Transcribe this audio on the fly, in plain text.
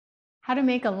How to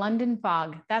make a London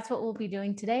fog. That's what we'll be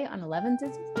doing today on 11s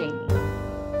with Jamie.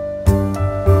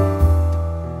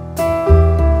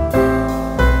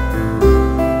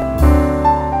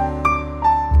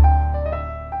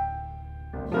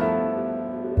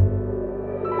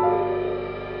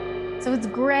 So it's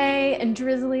gray and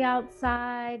drizzly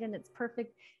outside and it's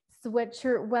perfect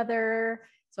sweatshirt weather.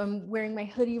 So I'm wearing my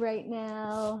hoodie right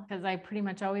now because I pretty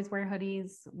much always wear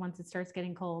hoodies once it starts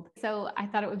getting cold. So I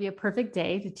thought it would be a perfect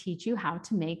day to teach you how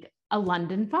to make a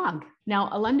London fog. Now,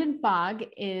 a London fog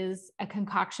is a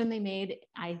concoction they made,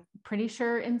 I'm pretty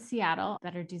sure in Seattle.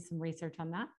 Better do some research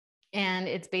on that. And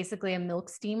it's basically a milk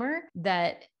steamer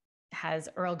that has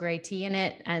Earl Grey tea in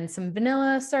it and some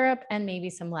vanilla syrup and maybe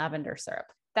some lavender syrup.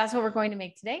 That's what we're going to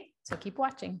make today. So keep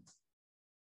watching.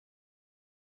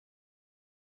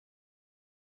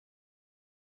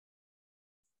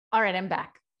 All right, I'm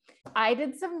back. I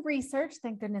did some research,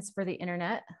 thank goodness for the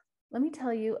internet. Let me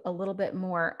tell you a little bit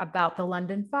more about the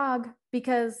London fog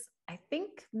because I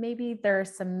think maybe there are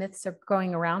some myths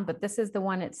going around, but this is the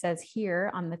one it says here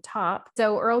on the top.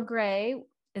 So Earl Grey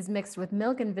is mixed with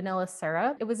milk and vanilla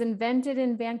syrup. It was invented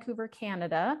in Vancouver,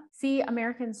 Canada. See,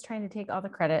 Americans trying to take all the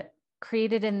credit.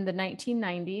 Created in the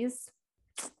 1990s,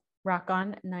 rock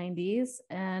on 90s.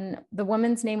 And the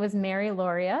woman's name was Mary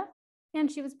Loria. And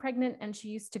she was pregnant and she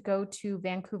used to go to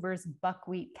Vancouver's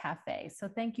Buckwheat Cafe. So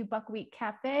thank you, Buckwheat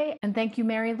Cafe. And thank you,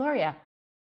 Mary Loria.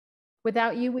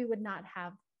 Without you, we would not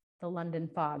have the London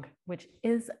fog, which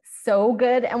is so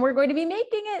good. And we're going to be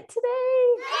making it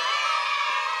today.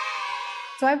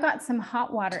 So I've got some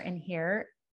hot water in here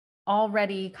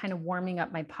already kind of warming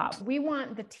up my pot. We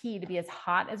want the tea to be as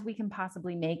hot as we can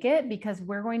possibly make it because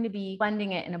we're going to be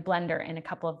blending it in a blender in a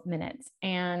couple of minutes.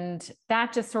 And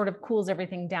that just sort of cools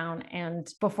everything down. And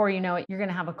before you know it, you're going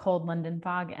to have a cold London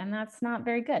fog. And that's not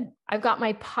very good. I've got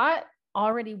my pot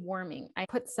already warming. I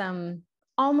put some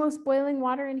almost boiling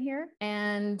water in here.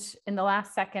 And in the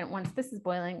last second, once this is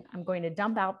boiling, I'm going to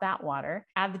dump out that water,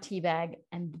 add the tea bag,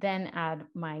 and then add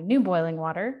my new boiling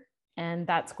water. And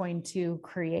that's going to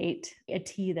create a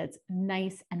tea that's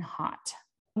nice and hot.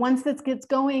 Once this gets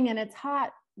going and it's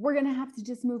hot, we're going to have to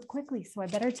just move quickly. So I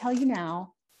better tell you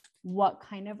now what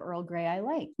kind of Earl Grey I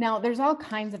like. Now, there's all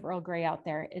kinds of Earl Grey out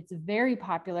there. It's very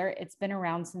popular. It's been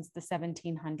around since the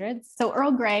 1700s. So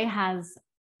Earl Grey has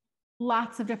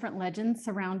lots of different legends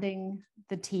surrounding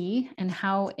the tea and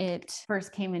how it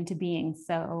first came into being.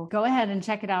 So go ahead and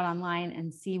check it out online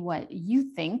and see what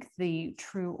you think the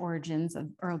true origins of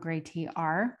Earl Grey tea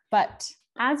are. But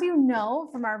as you know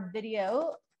from our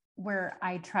video where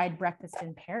I tried breakfast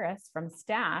in Paris from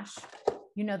Stash,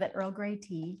 you know that Earl Grey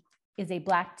tea is a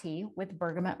black tea with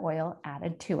bergamot oil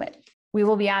added to it. We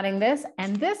will be adding this,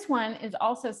 and this one is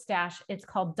also Stash. It's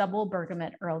called Double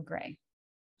Bergamot Earl Grey.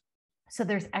 So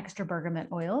there's extra bergamot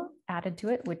oil added to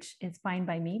it, which is fine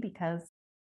by me because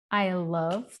I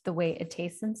love the way it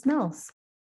tastes and smells.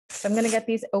 So I'm going to get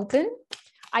these open.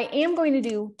 I am going to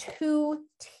do 2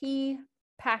 tea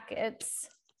packets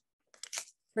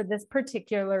for this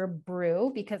particular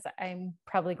brew because I'm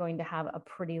probably going to have a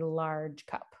pretty large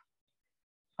cup.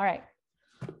 All right.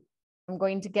 I'm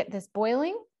going to get this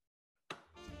boiling.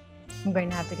 I'm going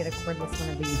to have to get a cordless one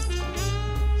of these.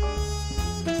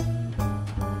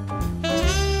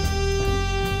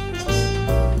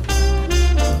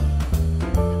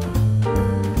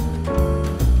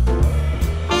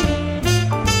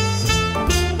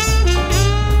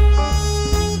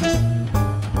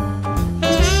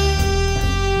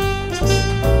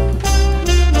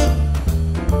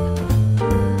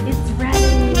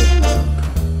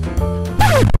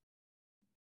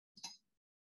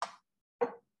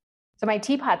 So my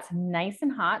teapot's nice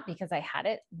and hot because I had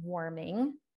it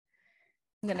warming.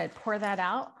 I'm going to pour that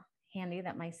out. Handy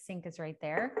that my sink is right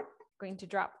there. I'm going to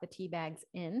drop the tea bags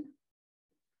in.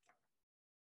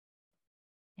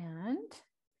 And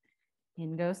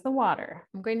in goes the water.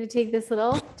 I'm going to take this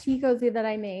little tea cozy that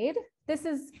I made. This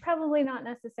is probably not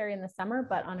necessary in the summer,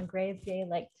 but on a gray day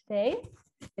like today,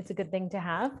 it's a good thing to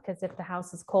have because if the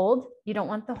house is cold, you don't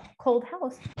want the cold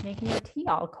house making your tea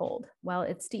all cold while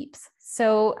it steeps.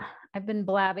 So I've been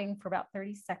blabbing for about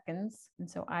 30 seconds. And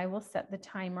so I will set the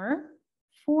timer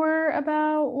for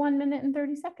about 1 minute and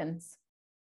 30 seconds.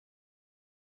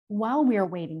 While we are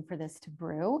waiting for this to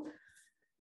brew,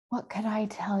 what could I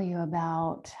tell you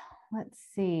about? Let's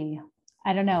see.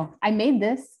 I don't know. I made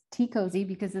this tea cozy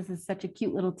because this is such a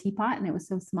cute little teapot and it was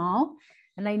so small.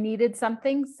 And I needed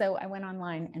something, so I went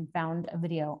online and found a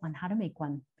video on how to make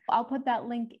one. I'll put that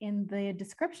link in the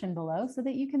description below so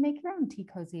that you can make your own tea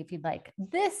cozy if you'd like.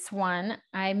 This one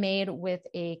I made with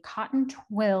a cotton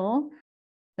twill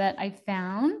that I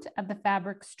found at the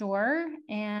fabric store,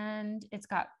 and it's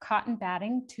got cotton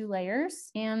batting, 2 layers,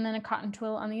 and then a cotton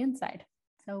twill on the inside.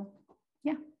 So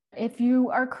yeah, if you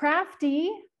are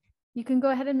crafty, you can go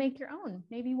ahead and make your own.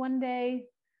 Maybe one day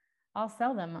I'll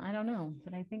sell them. I don't know,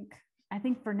 but I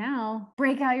think for now,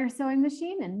 break out your sewing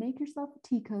machine and make yourself a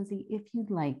tea cozy if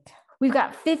you'd like. We've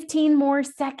got 15 more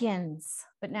seconds,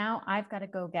 but now I've got to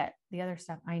go get the other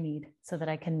stuff I need so that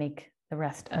I can make the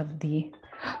rest of the,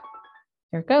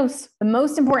 there it goes. The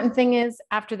most important thing is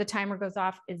after the timer goes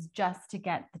off is just to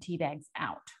get the tea bags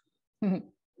out.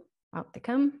 Out they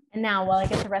come. And now while I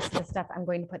get the rest of the stuff, I'm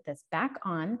going to put this back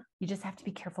on. You just have to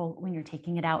be careful when you're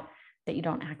taking it out that you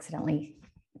don't accidentally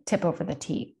tip over the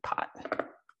teapot,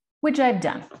 which I've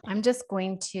done. I'm just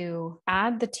going to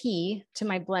add the tea to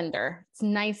my blender. It's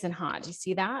nice and hot. Do you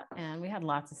see that? And we had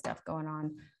lots of stuff going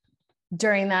on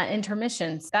during that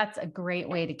intermission. So that's a great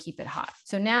way to keep it hot.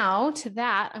 So now to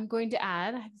that, I'm going to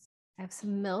add, I have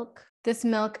some milk. This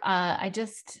milk, I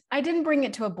didn't bring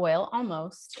it to a boil,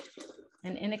 almost.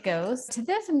 And in it goes. To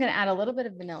this, I'm going to add a little bit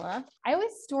of vanilla. I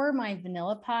always store my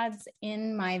vanilla pods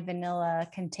in my vanilla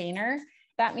container.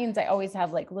 That means I always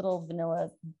have like little vanilla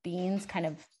beans kind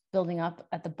of building up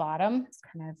at the bottom. Just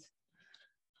kind of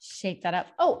shake that up.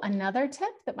 Oh, another tip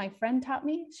that my friend taught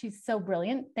me. She's so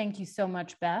brilliant. Thank you so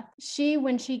much, Beth.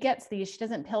 When she gets these, she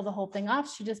doesn't peel the whole thing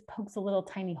off. She just pokes a little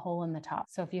tiny hole in the top.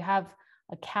 So if you have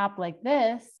a cap like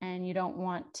this and you don't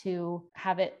want to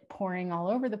have it pouring all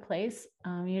over the place,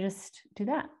 you just do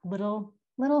that.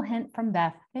 Little hint from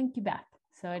Beth. Thank you, Beth.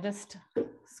 So I just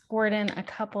squirt in a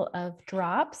couple of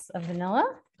drops of vanilla.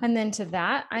 And then to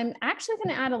that, I'm actually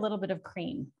going to add a little bit of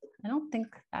cream. I don't think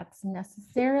that's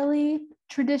necessarily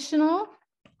traditional,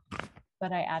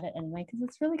 but I add it anyway because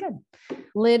it's really good.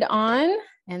 Lid on,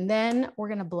 and then we're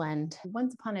going to blend.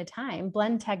 Once upon a time,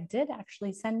 Blendtec did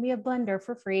actually send me a blender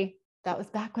for free. That was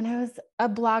back when I was a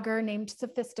blogger named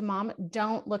Sophistamom.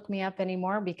 Don't look me up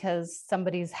anymore because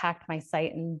somebody's hacked my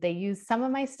site and they use some of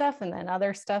my stuff and then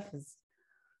other stuff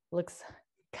looks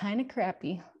kind of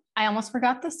crappy. I almost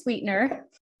forgot the sweetener.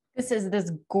 This is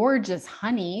this gorgeous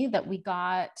honey that we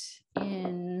got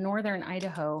in northern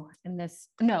Idaho in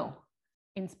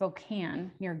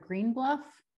Spokane near Green Bluff,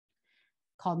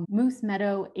 called Moose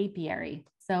Meadow Apiary.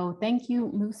 So thank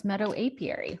you, Moose Meadow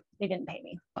Apiary. They didn't pay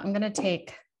me. I'm going to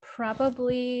take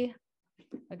probably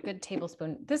a good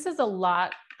tablespoon. This is a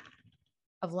lot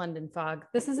of London Fog.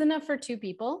 This is enough for 2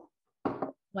 people,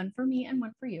 1 for me and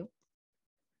 1 for you.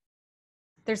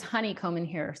 There's honeycomb in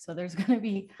here, so there's going to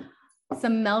be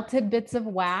some melted bits of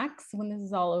wax when this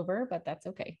is all over, but that's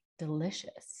okay.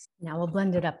 Delicious. Now we'll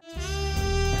blend it up.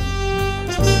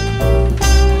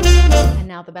 And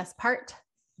now the best part,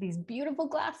 these beautiful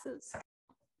glasses.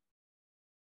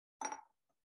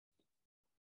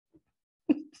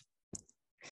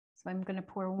 So I'm going to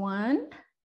pour 1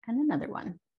 and another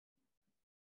one.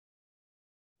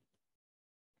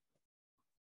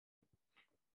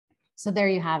 So there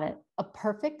you have it. A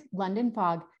perfect London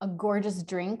Fog, a gorgeous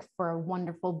drink for a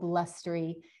wonderful,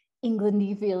 blustery,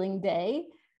 Englandy feeling day.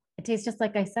 It tastes just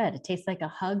like I said. It tastes like a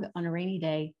hug on a rainy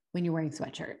day when you're wearing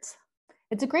sweatshirts.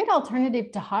 It's a great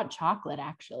alternative to hot chocolate,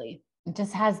 actually. It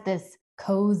just has this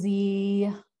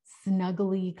cozy,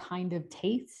 snuggly kind of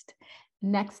taste.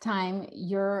 Next time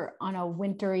you're on a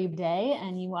wintry day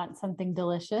and you want something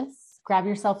delicious, grab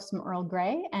yourself some Earl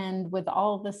Grey, and with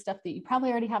all the stuff that you probably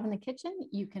already have in the kitchen,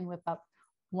 you can whip up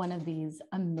one of these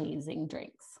amazing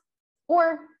drinks.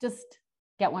 Or just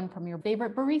get one from your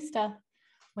favorite barista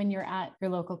when you're at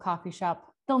your local coffee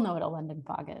shop. They'll know what a London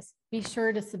Fog is. Be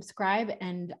sure to subscribe,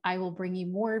 and I will bring you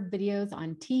more videos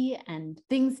on tea and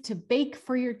things to bake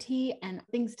for your tea and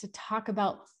things to talk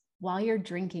about while you're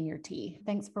drinking your tea.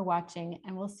 Thanks for watching,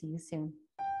 and we'll see you soon.